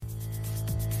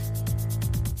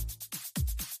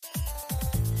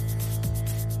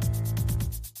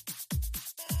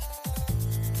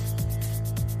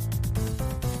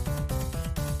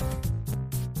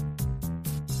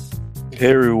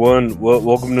Hey everyone,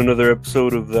 welcome to another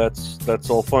episode of That's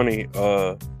All Funny.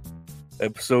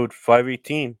 Episode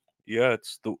 518. Yeah,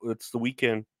 it's the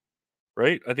weekend,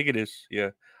 right? I think it is. Yeah,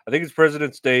 I think it's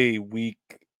President's Day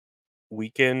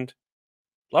weekend.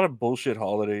 A lot of bullshit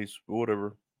holidays, but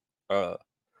whatever. Uh,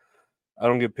 I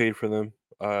don't get paid for them.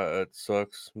 It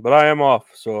sucks, but I am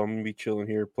off, so I'm gonna be chilling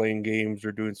here, playing games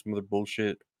or doing some other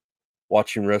bullshit,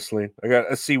 watching wrestling.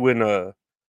 I see when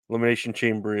Elimination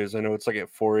Chamber is. I know it's like at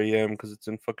 4 a.m. because it's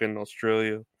in fucking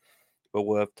Australia. But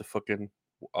I'll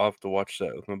have to watch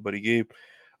that with my buddy Gabe.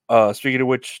 Speaking of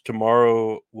which,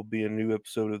 tomorrow will be a new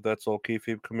episode of That's All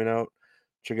Kayfabe coming out.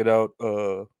 Check it out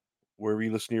wherever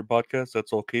you listen to your podcast.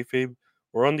 That's All Kayfabe,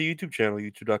 or on the YouTube channel,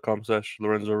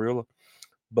 youtube.com/Lorenzo Ariola.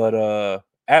 But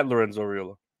at Lorenzo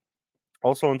Ariola,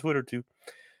 also on Twitter too.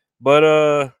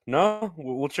 But no,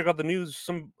 we'll check out the news.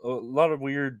 A lot of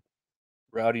weird,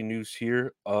 rowdy news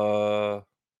here. Oh,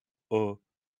 oh,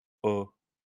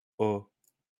 oh.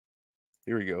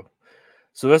 Here we go.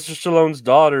 Sylvester Stallone's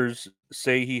daughters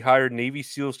say he hired Navy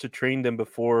SEALs to train them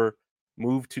before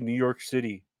move to New York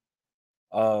City,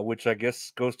 which I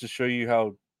guess goes to show you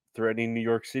how threatening New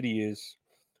York City is.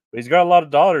 But he's got a lot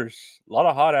of daughters, a lot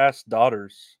of hot ass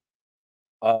daughters.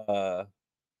 Uh,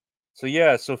 so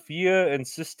yeah, Sophia and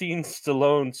Sistine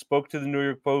Stallone spoke to the New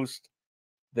York Post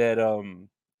that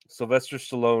Sylvester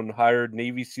Stallone hired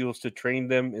Navy SEALs to train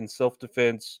them in self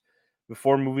defense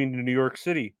before moving to New York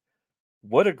City.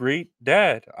 What a great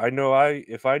dad. I know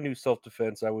if I knew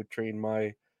self-defense, I would train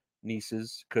my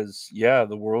nieces cuz yeah,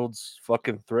 the world's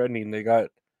fucking threatening. They got,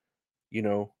 you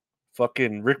know,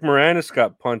 fucking Rick Moranis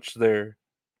got punched there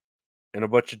and a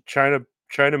bunch of China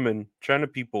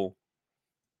people.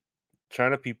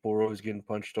 China people were always getting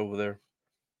punched over there.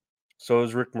 So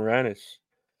is Rick Moranis.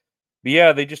 But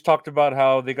yeah, they just talked about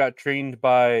how they got trained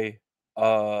by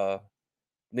uh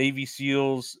Navy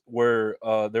SEALs where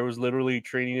there was literally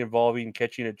training involving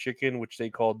catching a chicken, which they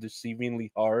called deceivingly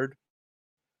hard.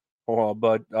 Oh,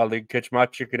 but they catch my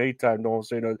chicken anytime. Don't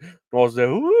say no. Don't say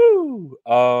woo.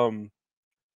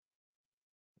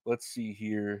 Let's see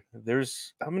here.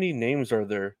 There's how many names are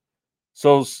there?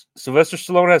 So Sylvester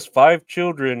Stallone has 5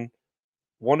 children.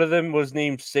 One of them was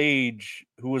named Sage,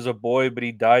 who was a boy, but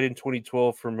he died in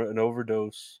 2012 from an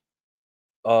overdose.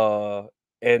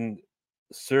 And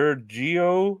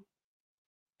Sergio,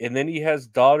 and then he has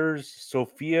daughters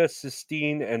Sophia,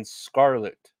 Sistine, and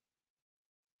Scarlett.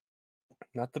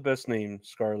 Not the best name,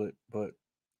 Scarlett, but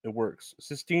it works.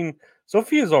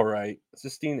 Sophia's all right.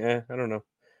 Sistine, I don't know.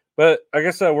 But I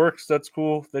guess that works. That's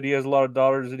cool that he has a lot of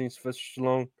daughters and he's Sylvester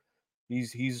Stallone.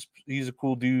 He's a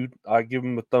cool dude. I give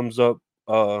him a thumbs up.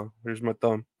 Here's my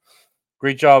thumb.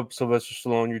 Great job, Sylvester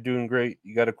Stallone. You're doing great.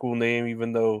 You got a cool name,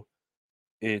 even though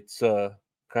it's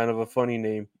kind of a funny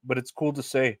name, but it's cool to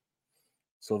say,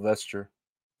 Sylvester.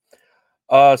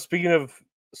 Speaking of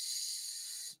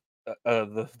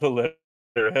the letter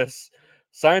S,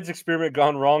 science experiment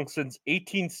gone wrong since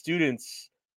 18 students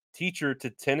teacher to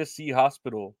Tennessee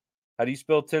hospital. How do you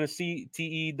spell Tennessee?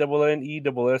 TENNESSEE.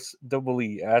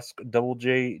 Ask Double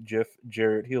J Jeff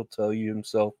Jarrett. He'll tell you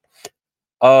himself.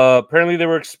 Apparently they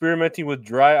were experimenting with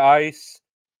dry ice,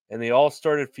 and they all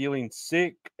started feeling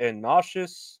sick and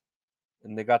nauseous,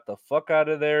 and they got the fuck out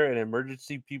of there. And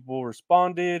emergency people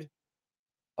responded.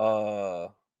 Uh,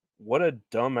 what a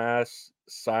dumbass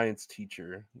science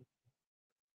teacher.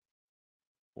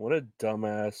 What a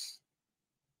dumbass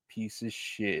piece of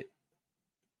shit.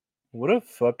 What a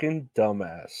fucking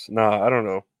dumbass. Nah, I don't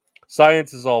know.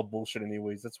 Science is all bullshit,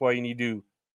 anyways. That's why you need to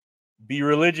be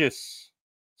religious.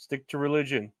 Stick to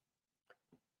religion.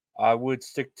 I would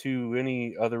stick to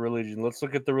any other religion. Let's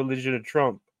look at the religion of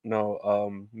Trump.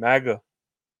 No, MAGA.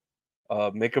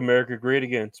 Make America Great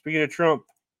Again. Speaking of Trump,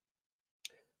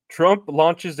 Trump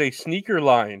launches a sneaker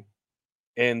line,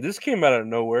 and this came out of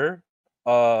nowhere.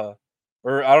 Or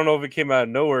I don't know if it came out of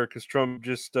nowhere because Trump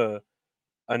just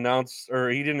announced, or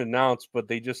he didn't announce, but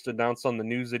they just announced on the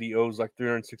news that he owes like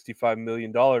 $365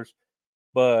 million,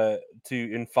 but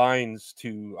in fines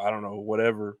to I don't know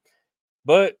whatever.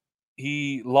 But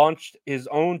he launched his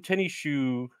own tennis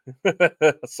shoe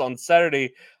on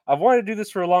Saturday. I've wanted to do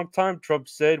this for a long time, Trump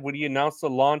said when he announced the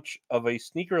launch of a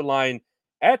sneaker line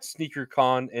at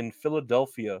SneakerCon in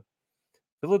Philadelphia.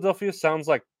 Philadelphia sounds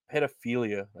like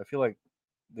pedophilia. I feel like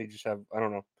they just have, I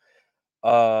don't know.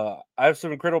 I have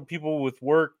some incredible people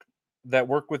that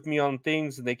work with me on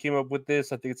things, and they came up with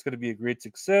this. I think it's going to be a great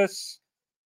success.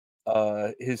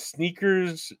 His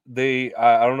sneakers, I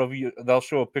don't know if they'll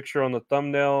show a picture on the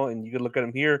thumbnail, and you can look at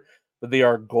them here, but they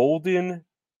are golden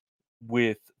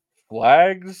with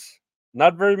flags.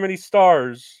 Not very many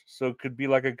stars, so it could be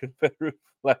like a Confederate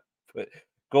flag, but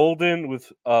golden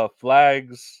with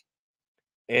flags,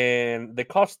 and they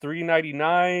cost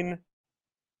 $3.99.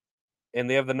 And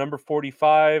they have the number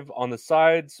 45 on the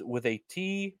sides with a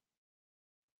T.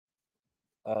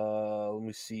 Let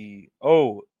me see.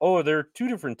 There are two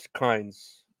different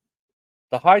kinds.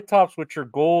 The high tops, which are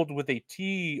gold with a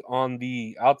T on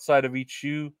the outside of each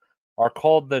shoe, are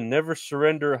called the Never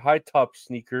Surrender high top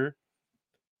sneaker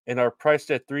and are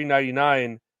priced at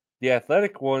 $3.99. The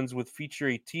athletic ones with feature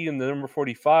a T and the number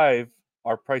 45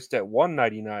 are priced at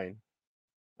 $1.99.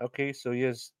 Okay, so he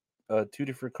has two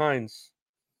different kinds.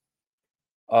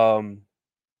 Um,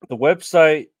 the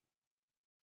website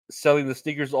selling the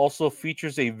sneakers also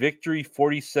features a Victory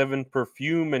 47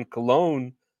 perfume and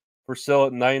cologne for sale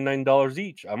at $99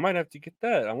 each. I might have to get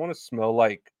that. I want to smell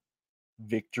like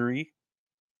Victory.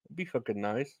 It'd be fucking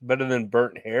nice. Better than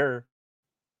burnt hair.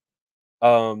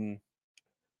 Um,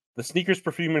 the sneakers,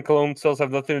 perfume, and cologne sales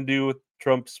have nothing to do with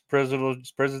Trump's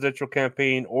presidential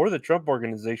campaign or the Trump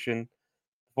Organization.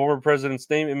 The former president's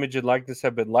name, image, and likeness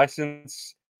have been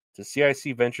licensed to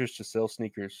CIC Ventures to sell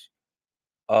sneakers.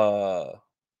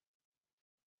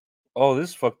 This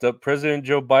is fucked up. President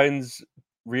Joe Biden's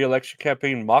re-election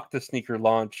campaign mocked the sneaker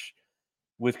launch,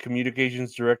 with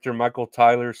communications director Michael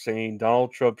Tyler saying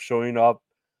Donald Trump showing up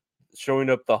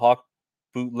the Hawk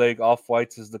bootleg off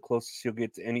whites is the closest he'll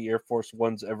get to any Air Force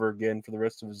Ones ever again for the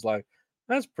rest of his life.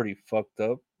 That's pretty fucked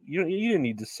up. You didn't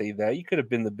need to say that. You could have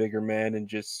been the bigger man and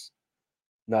just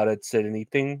not had said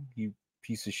anything. You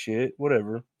piece of shit.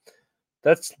 Whatever.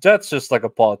 That's just like a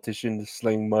politician to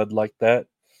sling mud like that.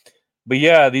 But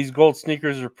yeah, these gold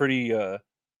sneakers are pretty. I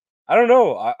don't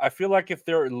know. I feel like if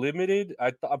they're limited,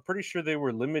 I'm pretty sure they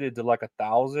were limited to like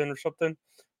 1,000 or something.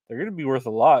 They're gonna be worth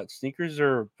a lot. Sneakers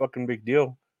are a fucking big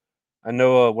deal. I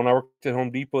know when I worked at Home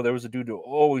Depot, there was a dude who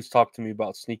always talked to me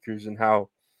about sneakers and how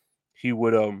he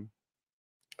would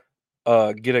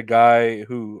get a guy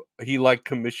who he like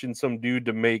commissioned some dude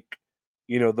to make,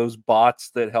 those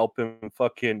bots that help him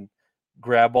fucking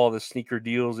grab all the sneaker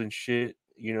deals and shit,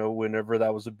 whenever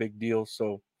that was a big deal.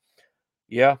 So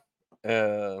yeah,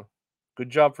 good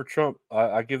job for Trump.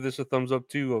 I give this a thumbs up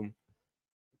too.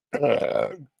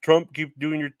 Trump, keep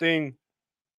doing your thing.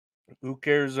 Who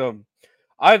cares?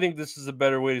 I think this is a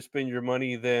better way to spend your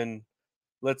money than,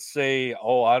 let's say,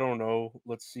 I don't know.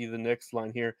 Let's see the next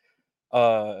line here.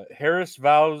 Harris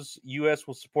vows U.S.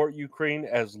 will support Ukraine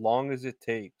as long as it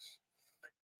takes.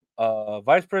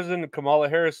 Vice President Kamala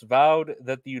Harris vowed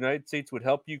that the United States would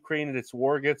help Ukraine in its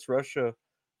war against Russia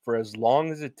for as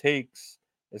long as it takes,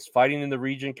 as fighting in the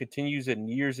region continues and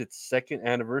nears its second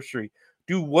anniversary.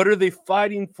 Dude, what are they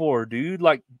fighting for, dude?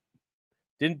 Like,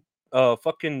 didn't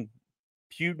fucking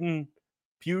Putin,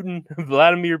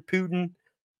 Vladimir Putin,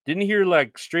 didn't he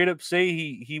like straight up say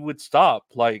he would stop?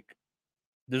 Like,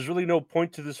 there's really no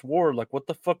point to this war. Like, what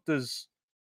the fuck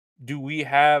do we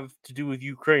have to do with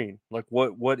Ukraine? Like,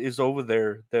 what is over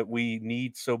there that we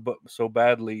need so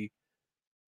badly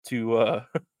to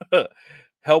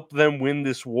help them win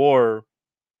this war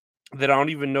that I don't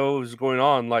even know is going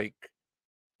on? Like,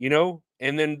 and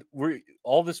then we're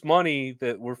all this money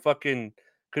that we're fucking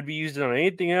could be used on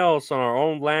anything else on our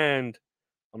own land,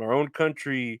 on our own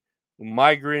country,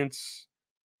 migrants,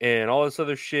 and all this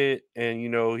other shit. And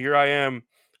here I am,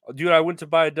 dude. I went to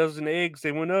buy a dozen eggs.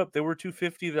 They went up. They were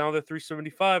 250. Now they're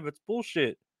 375. It's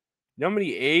bullshit. You know how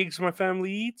many eggs my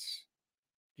family eats?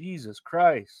 Jesus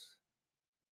Christ,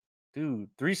 dude.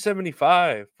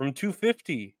 375 from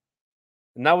 250,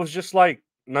 and that was just like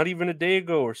not even a day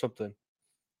ago or something.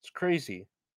 It's crazy.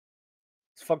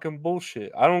 It's fucking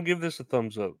bullshit. I don't give this a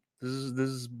thumbs up. This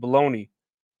is baloney.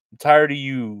 I'm tired of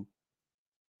you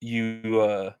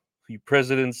you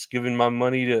presidents giving my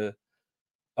money to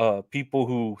people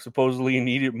who supposedly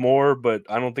need it more, but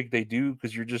I don't think they do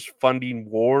because you're just funding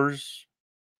wars.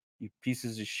 You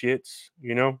pieces of shits.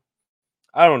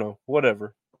 I don't know.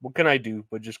 Whatever. What can I do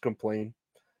but just complain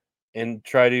and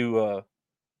try to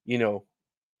you know,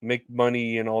 make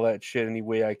money and all that shit any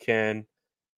way I can.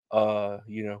 Uh,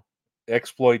 you know,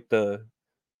 exploit the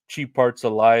cheap parts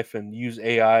of life and use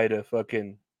AI to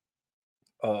fucking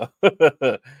uh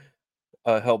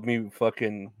help me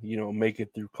fucking, make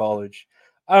it through college.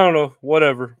 I don't know,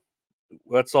 whatever.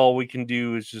 That's all we can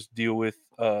do is just deal with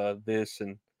this,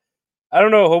 and I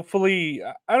don't know, hopefully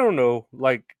I don't know,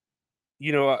 like,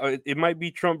 it might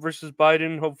be Trump versus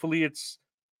Biden. Hopefully it's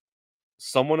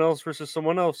someone else versus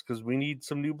someone else cuz we need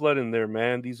some new blood in there,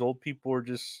 man. These old people are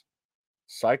just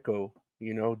psycho,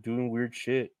 doing weird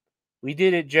shit. We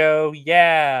did it, Joe.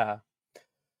 Yeah.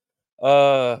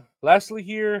 Lastly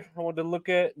here, I want to look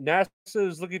at NASA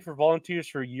is looking for volunteers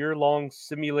for a year-long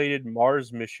simulated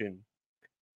Mars mission.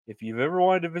 If you've ever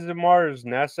wanted to visit Mars,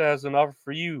 NASA has an offer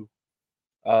for you.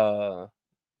 Uh,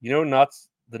 the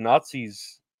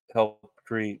Nazis helped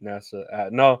create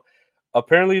NASA. No,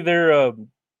 apparently they're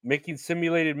making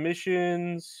simulated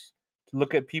missions to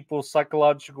look at people's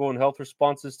psychological and health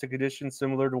responses to conditions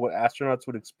similar to what astronauts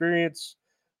would experience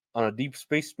on a deep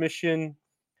space mission.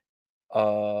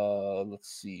 Let's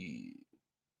see.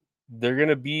 They're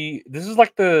gonna be. This is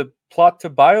like the plot to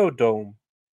Biodome.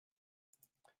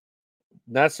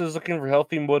 NASA is looking for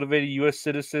healthy, motivated U.S.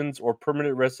 citizens or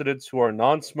permanent residents who are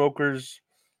non-smokers,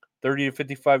 30 to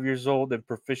 55 years old, and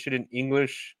proficient in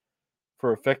English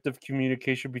for effective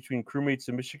communication between crewmates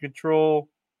and mission control.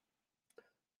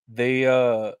 They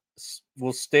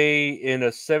will stay in a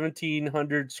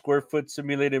 1,700 square foot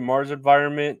simulated Mars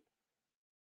environment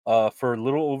for a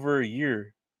little over a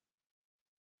year.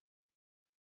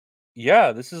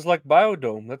 Yeah, this is like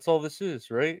Biodome. That's all this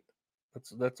is, right?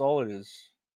 That's all it is.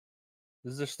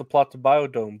 This is just the plot to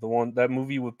Biodome, that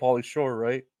movie with Pauly Shore,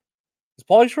 right? Is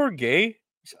Pauly Shore gay?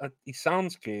 He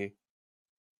sounds gay.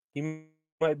 He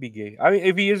might be gay. I mean,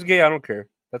 if he is gay, I don't care.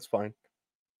 That's fine.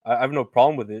 I have no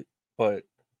problem with it. But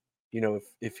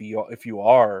if you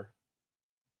are,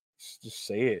 just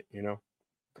say it.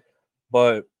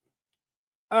 But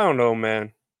I don't know,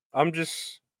 man. I'm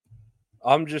just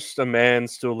a man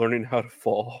still learning how to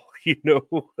fall.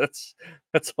 That's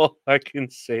all I can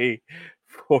say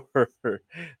for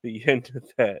the end of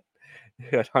that.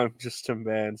 That I'm just a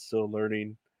man still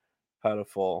learning how to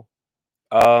fall.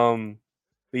 But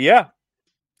yeah,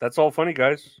 that's all funny,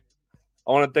 guys.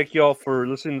 I want to thank you all for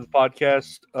listening to the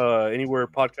podcast. Anywhere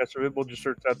podcasts are available, just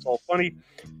search That's All Funny.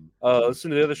 Listen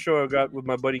to the other show I got with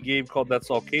my buddy Gabe called That's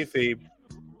All Kayfabe.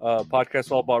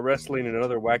 Podcast all about wrestling and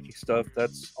other wacky stuff.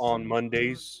 That's on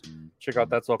Mondays. Check out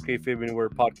That's All Kayfabe anywhere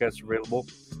podcasts are available.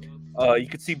 You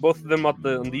can see both of them on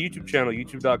the YouTube channel,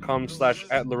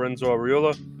 youtube.com/@Lorenzo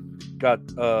Ariola. Got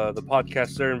the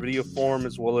podcast there in video form,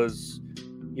 as well as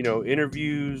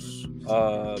interviews,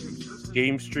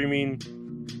 game streaming,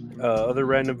 other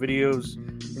random videos.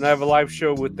 And I have a live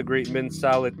show with the Great Men's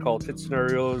Salad called Tits and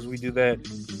Ariolas. We do that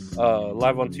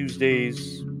live on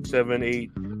Tuesdays, 7,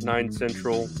 8, 9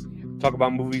 Central. Talk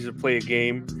about movies or play a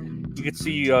game. You can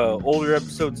see older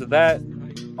episodes of that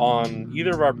on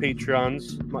either of our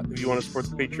Patreons. If you want to support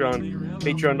the Patreon,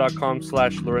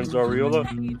 patreon.com/Lorenzo Ariola.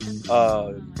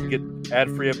 You get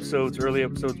ad-free episodes, early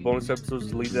episodes, bonus episodes,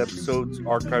 deleted episodes,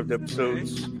 archived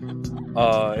episodes.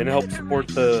 And it helps support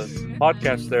the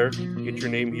podcast there. Get your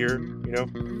name here,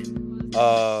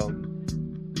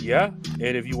 yeah.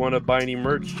 And if you want to buy any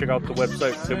merch, check out the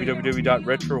website,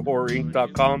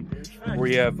 www.retrohorrorinc.com, where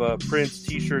you have prints,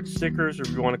 t-shirts, stickers, or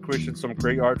if you want to commission some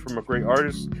great art from a great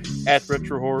artist, at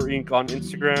Retro Horror Inc. on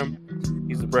Instagram.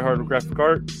 He's the Bret Hart of graphic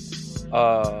art.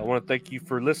 I want to thank you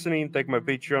for listening. Thank my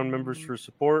Patreon members for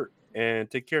support,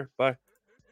 and take care. Bye.